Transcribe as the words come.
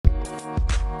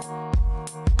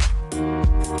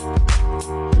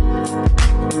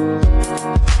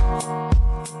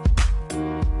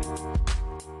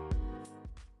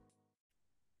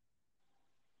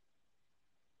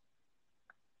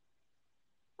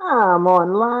I'm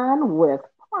online with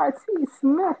Party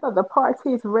Smith of the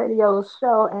Party's Radio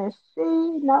Show, and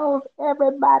she knows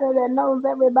everybody that knows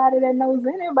everybody that knows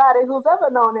anybody who's ever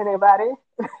known anybody.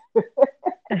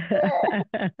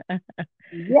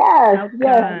 Yes, How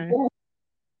yes, kind. yes,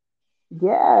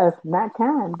 yes. Not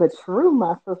kind, but true,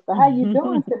 my sister. How you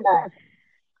doing tonight?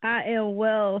 I am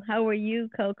well. How are you,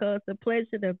 Coco? It's a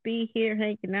pleasure to be here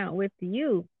hanging out with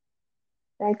you.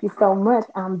 Thank you so much.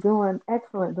 I'm doing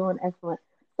excellent, doing excellent.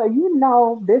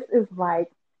 So this is like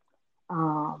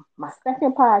my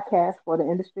second podcast for the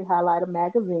Industry Highlighter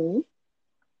magazine.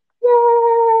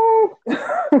 Yay!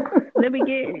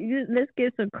 Let's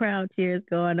get some crowd cheers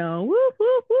going on. Woo,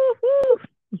 woo, woo, woo.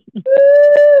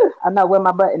 Woo! I know where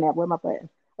my button at. Where my button?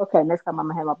 Okay, next time I'm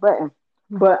gonna have my button.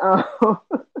 But so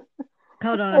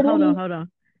then, Hold on.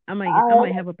 I I,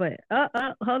 might have a butt.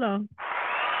 Hold on.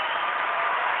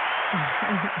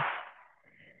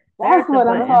 There's that's the what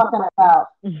I'm button. talking about.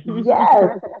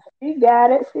 Yes, she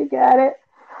got it. She got it.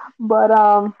 But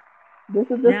this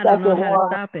is the Now I don't know second how to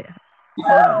one. stop it.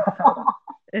 Hold on.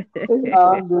 It's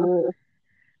all good.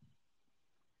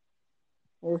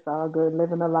 It's all good.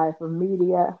 Living a life of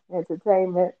media,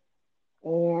 entertainment,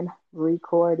 and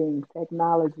recording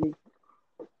technology.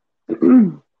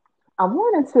 I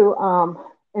wanted to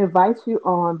invite you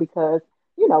on because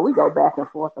we go back and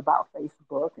forth about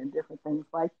Facebook and different things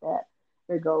like that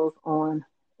that goes on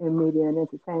in media and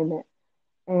entertainment.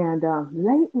 And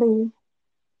lately,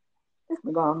 it's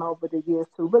been going on over the years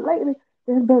too, but lately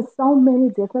there's been so many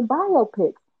different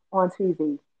biopics on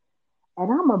TV.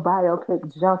 And I'm a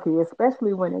biopic junkie,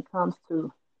 especially when it comes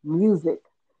to music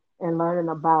and learning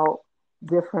about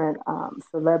different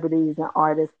celebrities and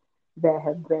artists that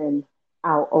have been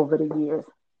out over the years.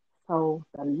 So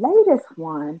the latest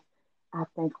one, I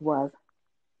think, was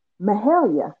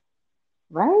Mahalia,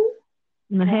 right?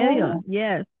 Mahalia. Mahalia?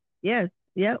 Yes. Yes.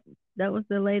 Yep. That was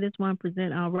the latest one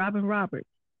present. Robin Roberts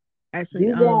actually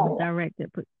You got it.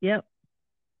 directed. Yep.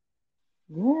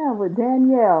 Yeah, with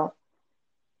Danielle.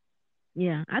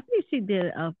 Yeah. I think she did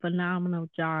a phenomenal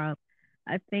job.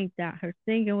 I think that her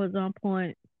singing was on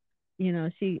point.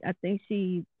 I think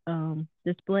she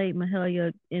displayed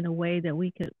Mahalia in a way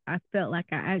that I felt like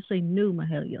I actually knew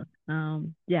Mahalia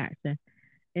Jackson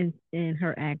in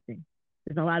her acting.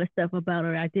 There's a lot of stuff about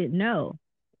her I didn't know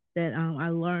that I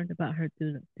learned about her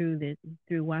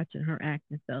through watching her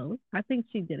acting. So I think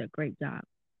she did a great job.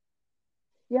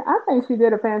 Yeah, I think she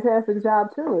did a fantastic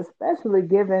job too, especially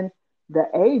given the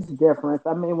age difference.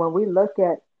 I mean, when we look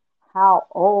at how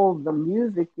old the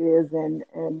music is and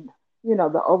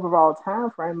the overall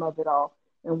time frame of it all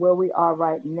and where we are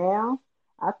right now,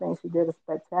 I think she did a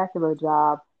spectacular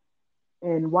job.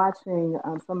 In watching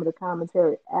some of the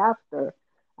commentary after,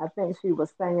 I think she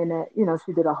was saying that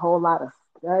she did a whole lot of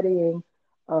studying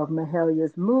of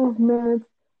Mahalia's movements,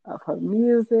 of her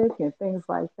music, and things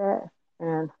like that.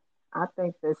 And I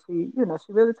think that she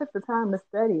really took the time to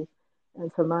study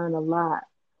and to learn a lot.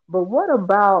 But what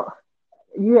about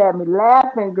you? Had me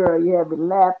laughing, girl. You had me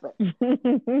laughing.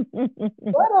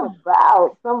 What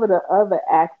about some of the other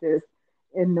actors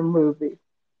in the movie?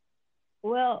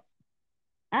 Well,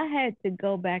 I had to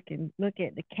go back and look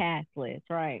at the cast list,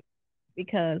 right?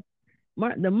 Because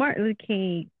the Martin Luther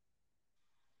King,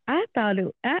 and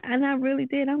I really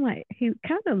did. I'm like, he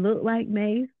kind of looked like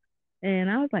Mace, and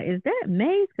I was like, is that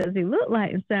Mace? Because he looked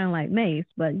like and sounded like Mace,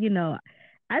 but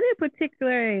I didn't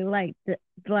particularly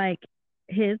like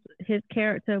his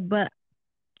character, but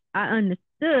I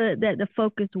understood that the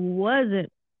focus wasn't,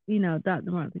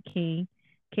 Dr. Martin Luther King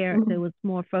character was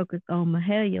more focused on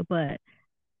Mahalia, but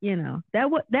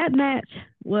that match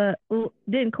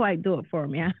didn't quite do it for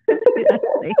me. I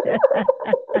say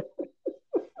that.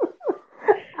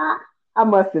 I, I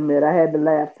must admit, I had to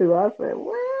laugh too. I said,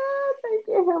 "Where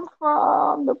they get him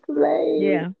from? The play?"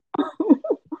 Yeah.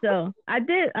 So I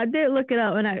did look it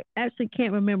up, and I actually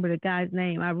can't remember the guy's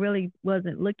name. I really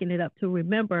wasn't looking it up to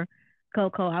remember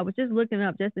Coco. I was just looking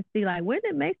up just to see like when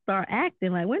did May start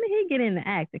acting? Like when did he get into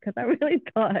acting? Because I really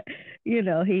thought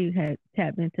he had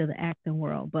tapped into the acting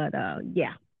world. But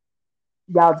yeah,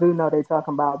 Y'all do know they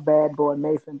talking about Bad Boy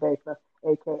Mason Baker,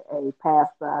 aka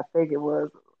Pastor. I think it was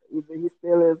either he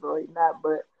still is or he not,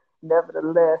 but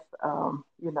nevertheless,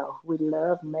 we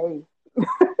love May.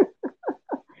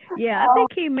 yeah, I Oh,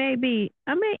 think he may be.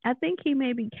 I think he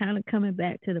may be kind of coming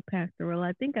back to the pastoral.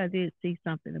 I think I did see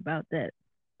something about that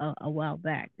a while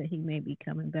back that he may be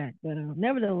coming back. But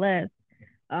nevertheless,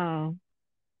 um,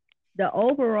 the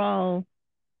overall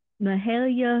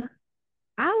Mahalia,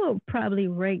 I would probably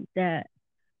rate that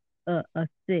a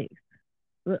six,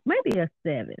 maybe a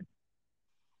seven.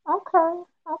 okay,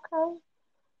 okay.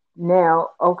 Now,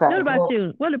 okay, What about well,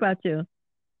 you? What about you?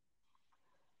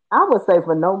 I would say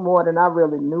for no more than I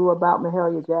really knew about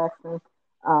Mahalia Jackson.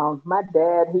 My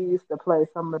dad, he used to play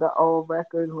some of the old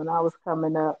records when I was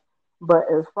coming up. But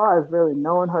as far as really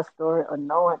knowing her story or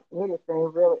knowing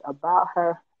anything really about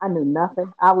her, I knew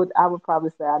nothing. I would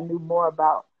probably say I knew more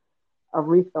about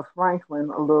Aretha Franklin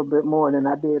a little bit more than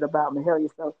I did about Mahalia.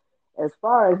 So as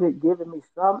far as it giving me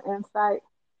some insight,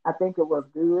 I think it was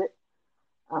good.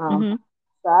 Um, Mhm.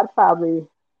 so I'd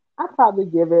probably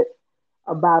give it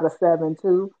about a 7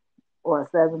 too, or a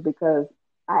 7, because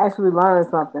I actually learned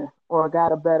something or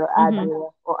got a better Mhm. idea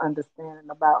or understanding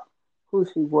about who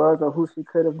she was or who she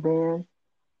could have been.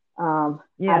 I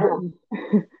Yeah.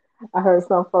 didn't. I heard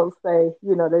some folks say,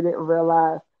 they didn't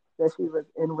realize that she was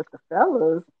in with the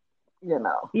fellas. You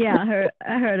know. Yeah,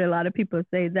 I heard a lot of people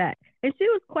say that. And she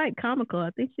was quite comical.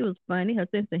 I think she was funny. Her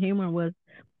sense of humor was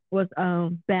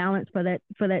balanced for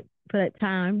that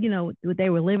time, what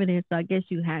they were living in. So I guess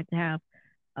you had to have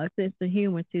a sense of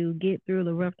humor to get through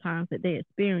the rough times that they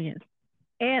experienced.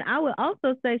 And I would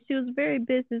also say she was very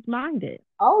business minded.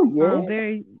 Oh yeah,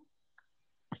 Very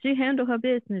She handled her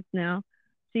business now.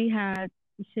 She had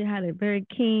she had a very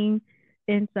keen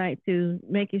insight to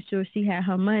making sure she had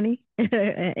her money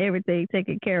and everything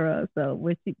taken care of. So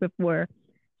before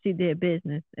she did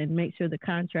business and make sure the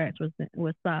contract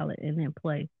was solid and in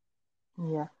place.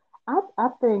 yeah. I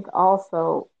think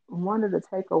also one of the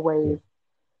takeaways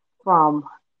from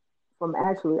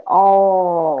actually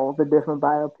all the different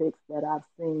biopics that I've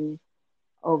seen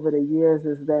over the years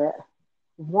is that,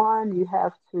 one, you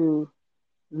have to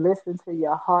listen to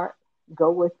your heart,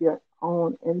 go with your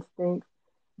own instincts.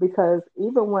 Because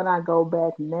even when I go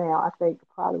back now, I think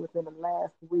probably within the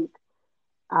last week,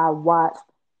 I watched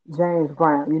James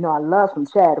Brown. I love some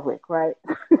Chadwick, right?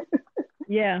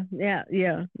 Yeah, yeah,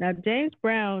 yeah. Now James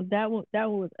Brown, that one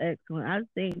was excellent. I've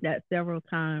seen that several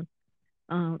times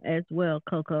as well,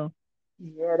 Coco.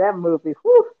 Yeah, that movie.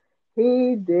 Whew,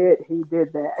 he did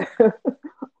that.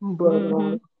 But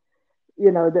Mhm.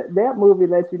 that movie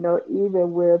lets you know,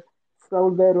 even with so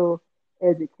little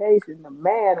education, the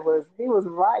man was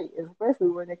right, especially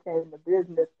when it came to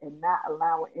business and not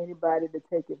allowing anybody to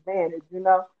take advantage.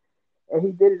 And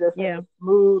he did it in such Yeah, a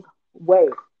smooth way.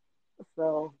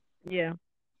 So yeah,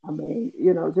 I mean,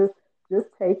 just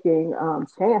taking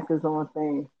chances on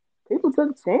things. People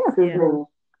took chances yeah. then.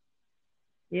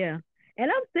 Yeah. And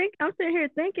I'm sitting here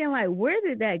thinking like where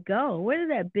did that go? Where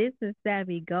did that business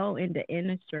savvy go in the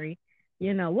industry?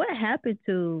 What happened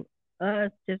to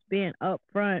us just being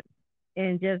upfront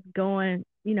and just going,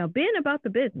 being about the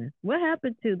business? What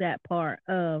happened to that part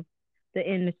of the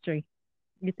industry,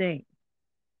 you think?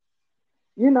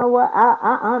 You know what?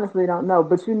 I honestly don't know,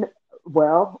 but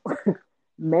well,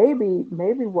 maybe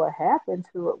what happened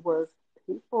to it was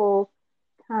people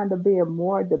kind of being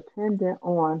more dependent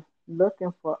on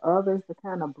looking for others to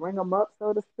kind of bring them up,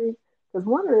 so to speak. Because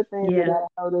one of the things that Yeah.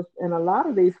 I noticed in a lot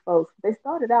of these folks, they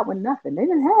started out with nothing. They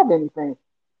didn't have anything,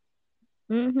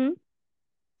 Mhm.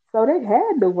 so they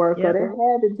had to work or Yep. they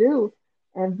had to do.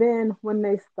 And then when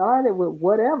they started with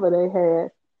whatever they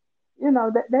had,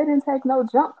 they didn't take no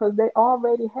jump because they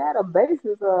already had a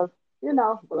basis of,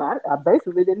 well, I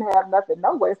basically didn't have nothing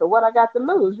no way. So what I got to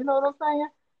lose? You know what I'm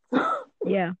saying?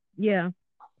 Yeah. Yeah.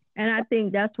 And I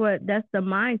think that's the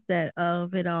mindset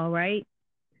of it all, right?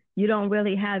 You don't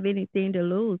really have anything to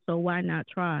lose, so why not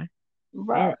try? and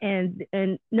Right. and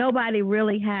and nobody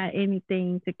really had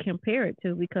anything to compare it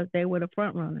to because they were the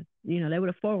front runners. They were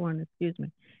the forerunners, excuse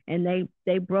me, and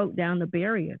they broke down the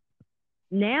barriers.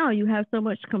 Now you have so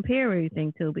much to compare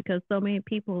everything to because so many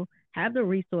people have the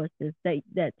resources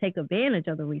that take advantage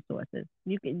of the resources.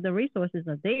 The resources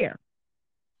are there.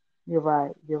 You're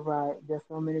right. You're right. There's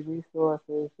so many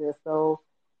resources. There's so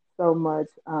much,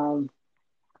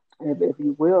 if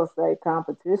you will say,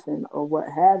 competition or what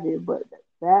have you. But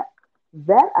that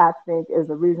that I think is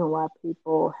the reason why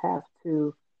people have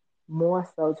to more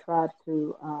so try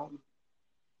to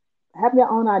have their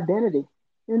own identity,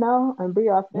 and be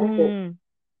authentic. Mm,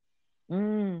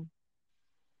 mm.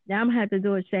 Now I'm gonna have to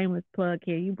do a shameless plug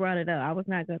here. You brought it up. I was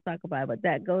not gonna talk about it, but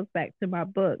that goes back to my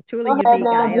book, Truly Go ahead Unique.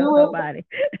 now, I Am do it. Somebody.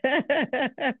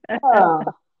 Yeah.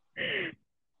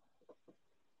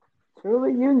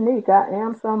 Truly unique. I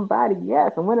am somebody.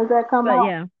 Yes. And when does that come But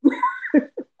out?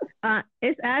 yeah,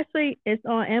 it's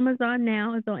on Amazon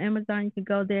now. It's on Amazon. You can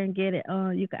go there and get it.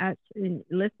 You can actually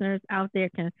listeners out there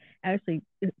can actually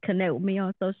connect with me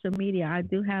on social media. I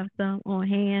do have some on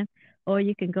hand, or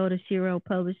you can go to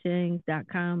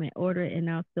shiropublishing.com and order it, and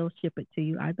I'll still ship it to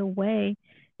you. Either way,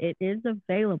 it is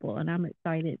available, and I'm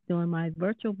excited doing my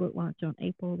virtual book launch on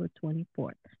April the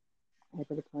 24th.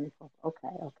 April the 24th. Okay,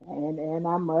 okay. And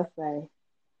I must say,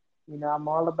 I'm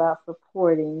all about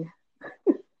supporting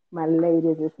my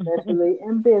ladies, especially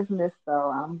in business. So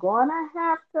I'm gonna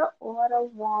have to order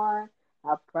one.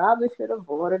 I probably should have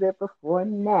ordered it before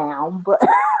now, but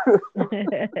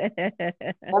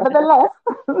nevertheless,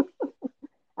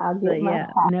 I'll So get my yeah,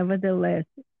 hat. nevertheless,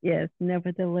 yes,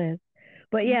 nevertheless.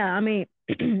 But yeah, I mean,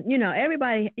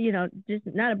 everybody, just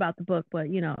not about the book, but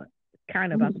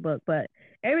kind of about the book, but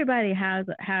everybody has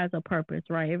a purpose,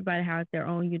 right? Everybody has their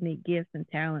own unique gifts and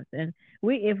talents, and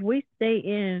if we stay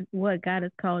in what God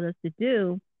has called us to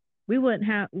do, we wouldn't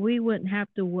have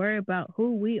to worry about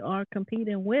who we are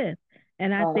competing with.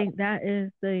 And I Right. think that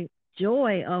is the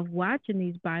joy of watching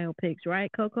these biopics,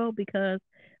 right, Coco? Because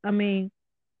I mean,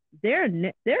 there's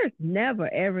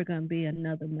never ever gonna be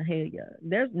another Mahalia.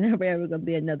 There's never ever gonna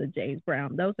be another James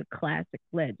Brown. Those are classic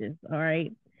legends. All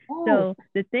right. Oh, So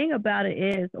the thing about it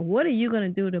is, what are you gonna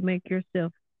do to make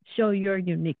yourself show your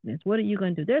uniqueness? What are you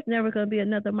gonna do? There's never gonna be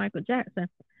another Michael Jackson,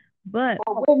 but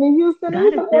well, Whitney Houston God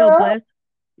is either, still girl. blessed.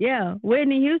 Yeah,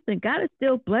 Whitney Houston. God is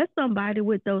still bless somebody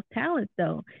with those talents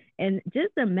though. And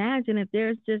just imagine if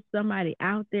there's just somebody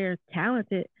out there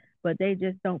talented, but they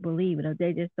just don't believe it or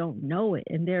they just don't know it.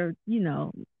 And they're,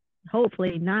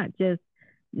 hopefully not just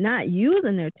not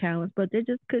using their talents, but they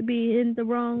just could be in the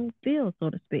wrong field,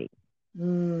 so to speak.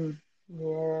 Mm,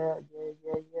 yeah, yeah,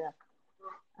 yeah,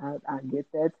 yeah. I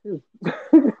get that too.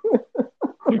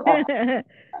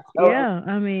 So Yeah,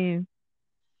 I mean,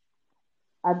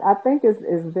 I think it's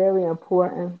very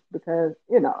important because,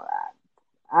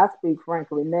 I speak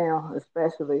frankly now,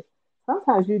 especially.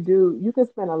 Sometimes you can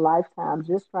spend a lifetime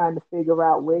just trying to figure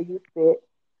out where you fit,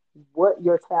 what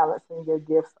your talents and your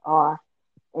gifts are.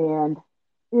 And,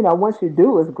 once you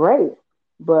do, it's great.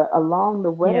 But along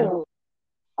the way, yeah.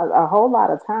 a whole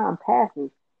lot of time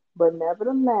passes. But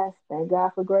nevertheless, thank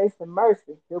God for grace and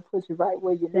mercy. He'll put you right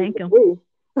where you need Thank to him. be.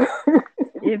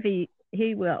 If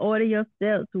he will order your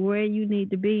steps where you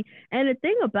need to be. And the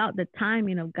thing about the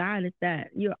timing of God is that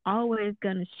you're always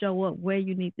going to show up where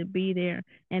you need to be there,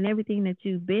 and everything that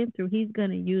you've been through, he's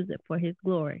going to use it for his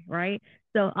glory, right?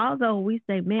 So although we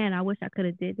say, man, I wish I could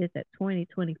have did this at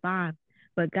 2025,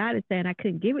 but God is saying I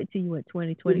couldn't give it to you at You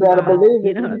better 2025. believe You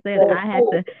it. know what I'm You saying? better say I had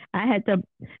it. to I had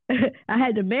to I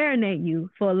had to marinate you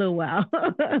for a little while.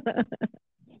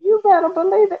 You better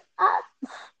believe it.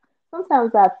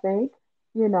 Sometimes I think,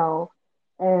 you know,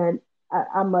 and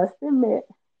I must admit,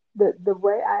 the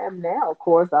way I am now, of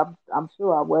course, I'm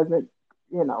sure I wasn't,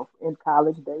 in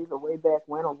college days or way back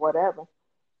when or whatever.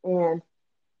 And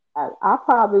I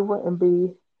probably wouldn't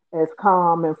be as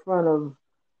calm in front of,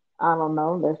 I don't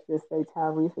know, let's just say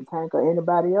Tyrese or Tank or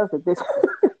anybody else at this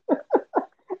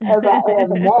as I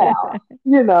am now.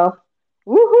 You know,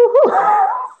 woo-hoo-hoo.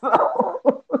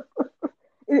 So,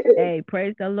 Hey,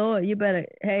 praise the Lord. You better,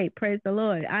 hey, praise the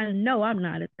Lord. I know I'm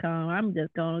not as calm. I'm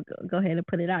just going to go ahead and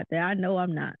put it out there. I know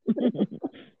I'm not.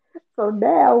 so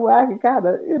now where I can kind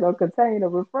of, contain or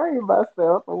refrain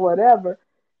myself or whatever,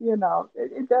 it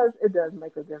does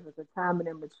make a difference. The timing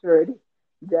and maturity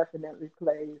definitely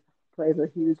plays a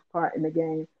huge part in the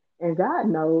game. And God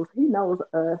knows, He knows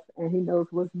us and He knows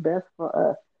what's best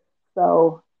for us.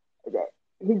 So that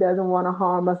He doesn't want to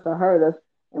harm us or hurt us.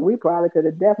 And we probably could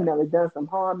have definitely done some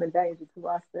harm and danger to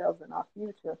ourselves and our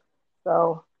future.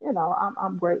 So,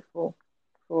 I'm grateful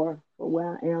for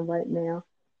where I am right now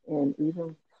and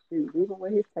even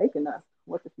where he's taking us,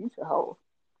 what the future holds.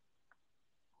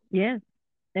 Yes.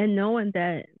 And knowing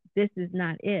that this is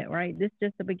not it, right? This is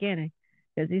just the beginning.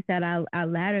 Because he said, our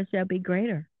latter shall be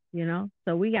greater,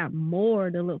 So we got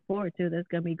more to look forward to that's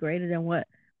going to be greater than what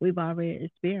we've already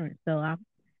experienced. So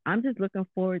I'm just looking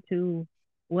forward to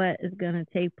what is going to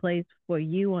take place for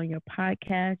you on your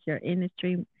podcast, your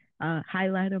industry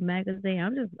highlighter magazine.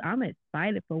 I'm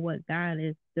excited for what God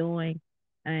is doing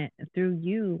through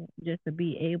you, just to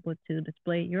be able to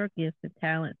display your gifts and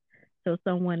talents so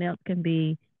someone else can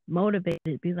be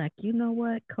motivated, be like, you know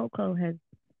what, Coco has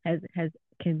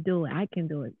can do it. I can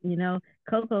do it.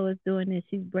 Coco is doing this.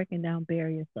 She's breaking down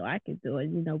barriers, so I can do it.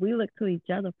 We look to each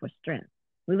other for strength.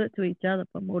 We look to each other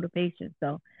for motivation.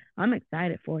 So I'm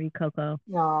excited for you, Coco.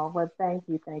 No, well, thank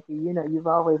you, thank you. You've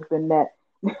always been that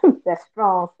that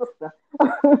strong sister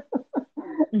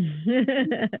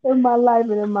in my life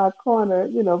and in my corner,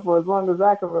 for as long as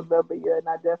I can remember you, and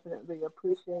I definitely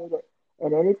appreciate it.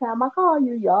 And anytime I call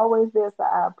you, you're always there, so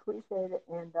I appreciate it.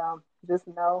 And just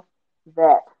know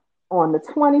that on the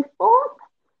 24th,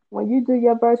 when you do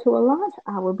your virtual launch,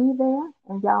 I will be there,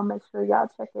 and y'all make sure y'all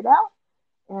check it out.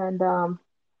 And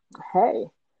hey,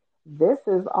 this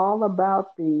is all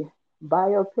about the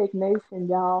BioPic Nation,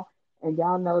 y'all. And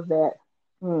y'all know that.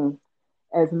 Hmm,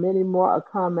 as many more are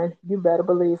coming. You better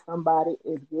believe somebody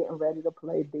is getting ready to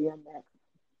play DMX.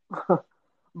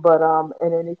 But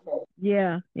in any case,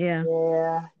 Yeah, yeah.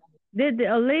 yeah, Did the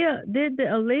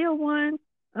Aaliyah one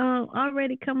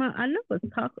already come out? I know it's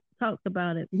talked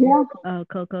about it. yeah.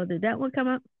 Coco, did that one come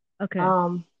out? Okay.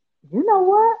 Um, you know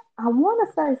what? I want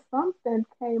to say something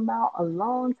came out a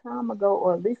long time ago,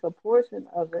 or at least a portion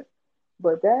of it.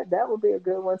 But that would be a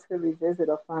good one to revisit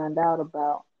or find out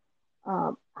about.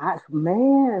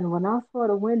 When I saw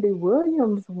the Wendy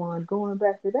Williams one, going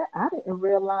back to that, I didn't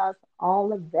realize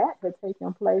all of that had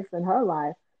taken place in her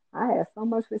life. I had so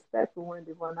much respect for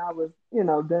Wendy when I was,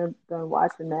 done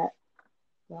watching that.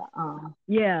 But,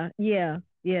 Yeah, yeah,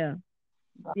 yeah,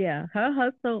 yeah.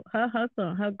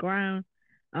 Her grind,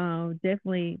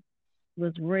 definitely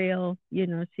was real. She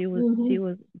hmm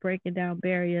was breaking down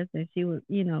barriers, and she was,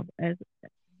 as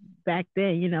back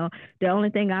then, the only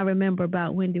thing I remember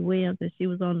about Wendy Williams is she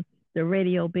was on the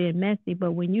radio being messy.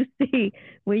 But when you see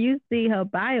her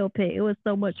biopic, it was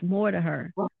so much more to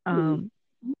her. right. Um,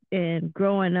 and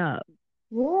growing up.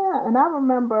 Yeah, and I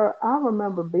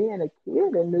remember being a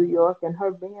kid in New York and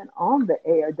her being on the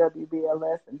air,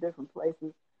 WBLS, in different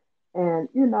places. And,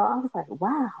 I was like,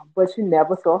 wow, but you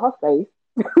never saw her face,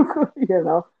 you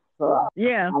know. So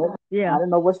Yeah, I yeah, didn't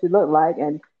know what she looked like.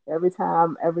 And every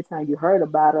time you heard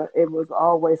about her, it was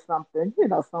always something,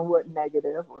 somewhat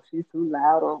negative, or she's too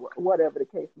loud, or whatever the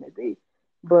case may be.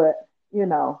 But, you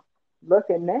know,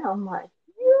 looking now, I'm like,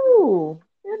 you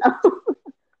know,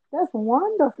 that's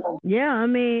wonderful. yeah. I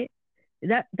mean,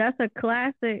 that's a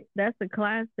classic. That's a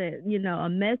classic. A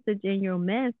message in your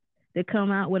mess to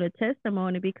come out with a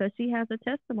testimony, because she has a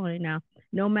testimony now.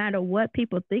 No matter what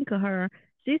people think of her,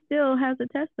 she still has a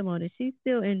testimony. She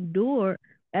still endured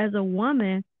as a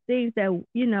woman things that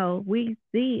we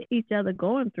see each other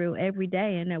going through every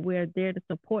day, and that we're there to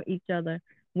support each other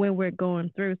when we're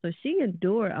going through. So she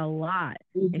endured a lot,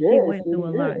 She and she did, went she through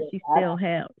a lot. did. She still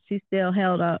held. She still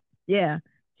held up. Yeah,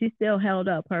 she still held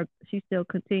up her. She still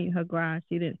continued her grind.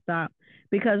 She didn't stop,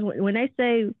 because when they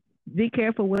say be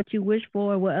careful what you wish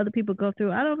for, what other people go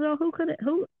through, I don't know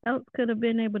who else could have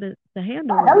been able to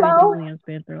handle what Wendy Hello. Williams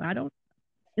been through. I don't.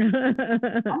 I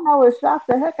know it shocked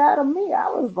the heck out of me. I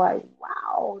was like,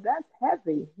 wow, that's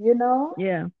heavy.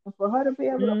 Yeah. And for her to be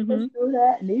able to push Mhm. through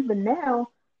that, and even now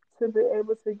to be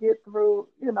able to get through,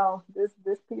 this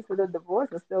piece of the divorce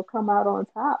and still come out on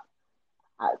top.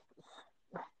 I,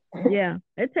 Yeah.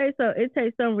 It takes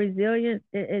some resilience.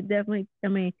 It definitely. I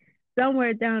mean,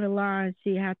 somewhere down the line,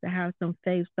 she has to have some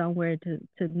faith somewhere to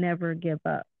never give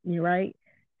up. You right.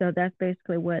 So that's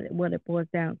basically what it boils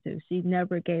down to. She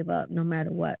never gave up, no matter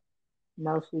what.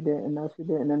 no, she didn't. No, she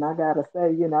didn't. And I gotta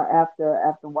say,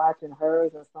 after watching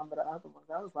hers and some of the other ones,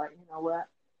 I was like, you know what?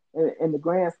 In the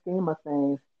grand scheme of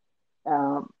things,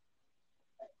 um,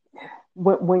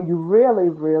 when you really,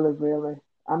 really, really,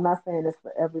 I'm not saying this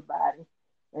for everybody,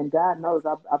 and God knows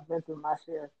I've been through my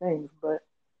share of things, but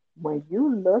when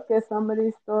you look at some of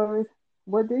these stories,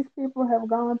 what these people have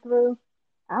gone through,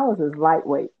 I was just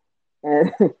lightweight,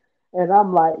 and and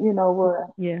I'm like, you know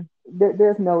what? Yeah.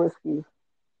 There's no excuse.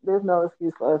 There's no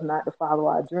excuse for us not to follow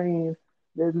our dreams.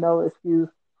 There's no excuse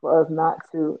for us not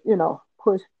to,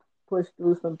 push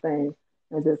through some things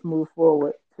and just move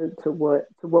forward to what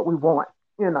we want,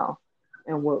 you know,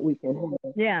 and what we can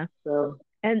have. Yeah. So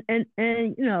And it's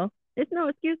no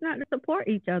excuse not to support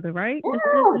each other, right? It's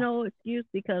just yeah, no excuse,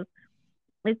 because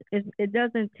it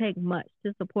doesn't take much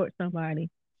to support somebody.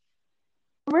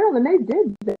 real, and they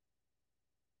did that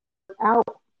without.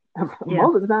 Yeah.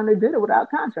 Most of the time, they did it without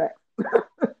contracts.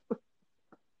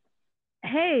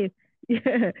 Hey,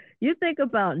 you think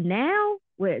about now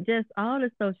with just all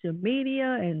the social media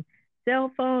and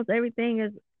cell phones, everything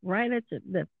is right at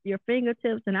your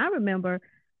fingertips. And I remember,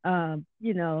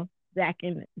 back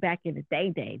in the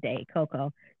day,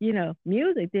 Coco,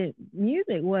 music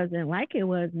wasn't like it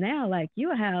was now. Like,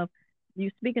 you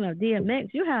speaking of DMX,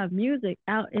 you have music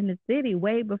out in the city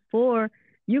way before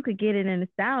you could get it in the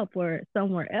South or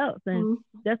somewhere else. And Mhm.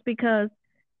 that's because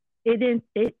it didn't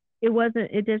it wasn't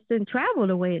it just didn't travel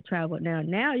the way it traveled now.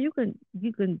 Now you can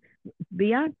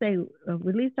Beyonce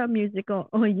release her music on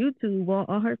YouTube,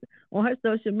 on her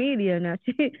social media. Now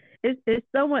it's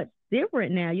so much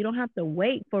different now. You don't have to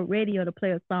wait for radio to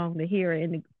play a song to hear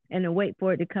it, and to wait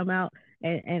for it to come out,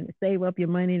 and save up your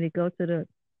money to go to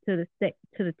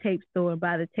the tape store and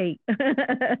buy the tape.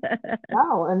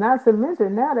 No, and not to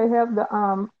mention now they have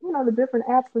the different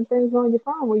apps and things on your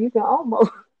phone where you can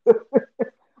almost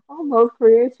almost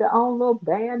create your own little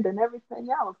band and everything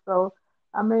else. So,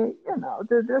 I mean,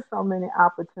 there's so many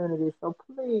opportunities. So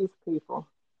please, people,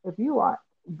 if you are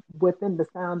within the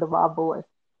sound of our voice,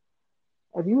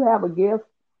 If you have a gift,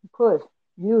 push,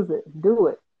 use it, do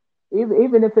it.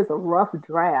 Even if it's a rough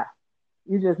draft,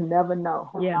 you just never know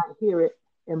who Yeah. might hear it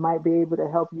and might be able to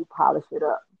help you polish it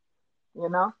up. You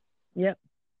know, Yep.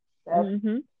 that's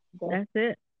Mhm. that's That's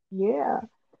it. yeah.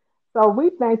 So we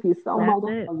thank you so That's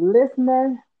much it. for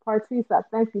listening. Partis, I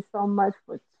thank you so much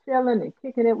for chilling and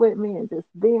kicking it with me and just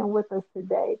being with us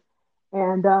today.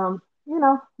 And,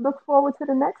 look forward to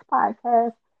the next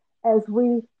podcast as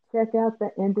we check out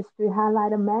the Industry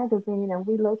Highlighter magazine. And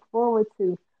we look forward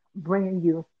to bringing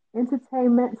you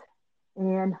entertainment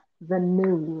and the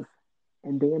news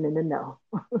and being in the know.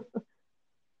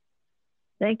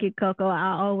 Thank you, Coco.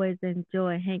 I always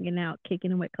enjoy hanging out,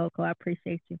 kicking it with Coco. I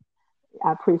appreciate you.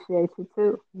 I appreciate you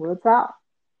too. We'll talk.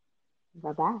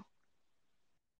 Bye bye.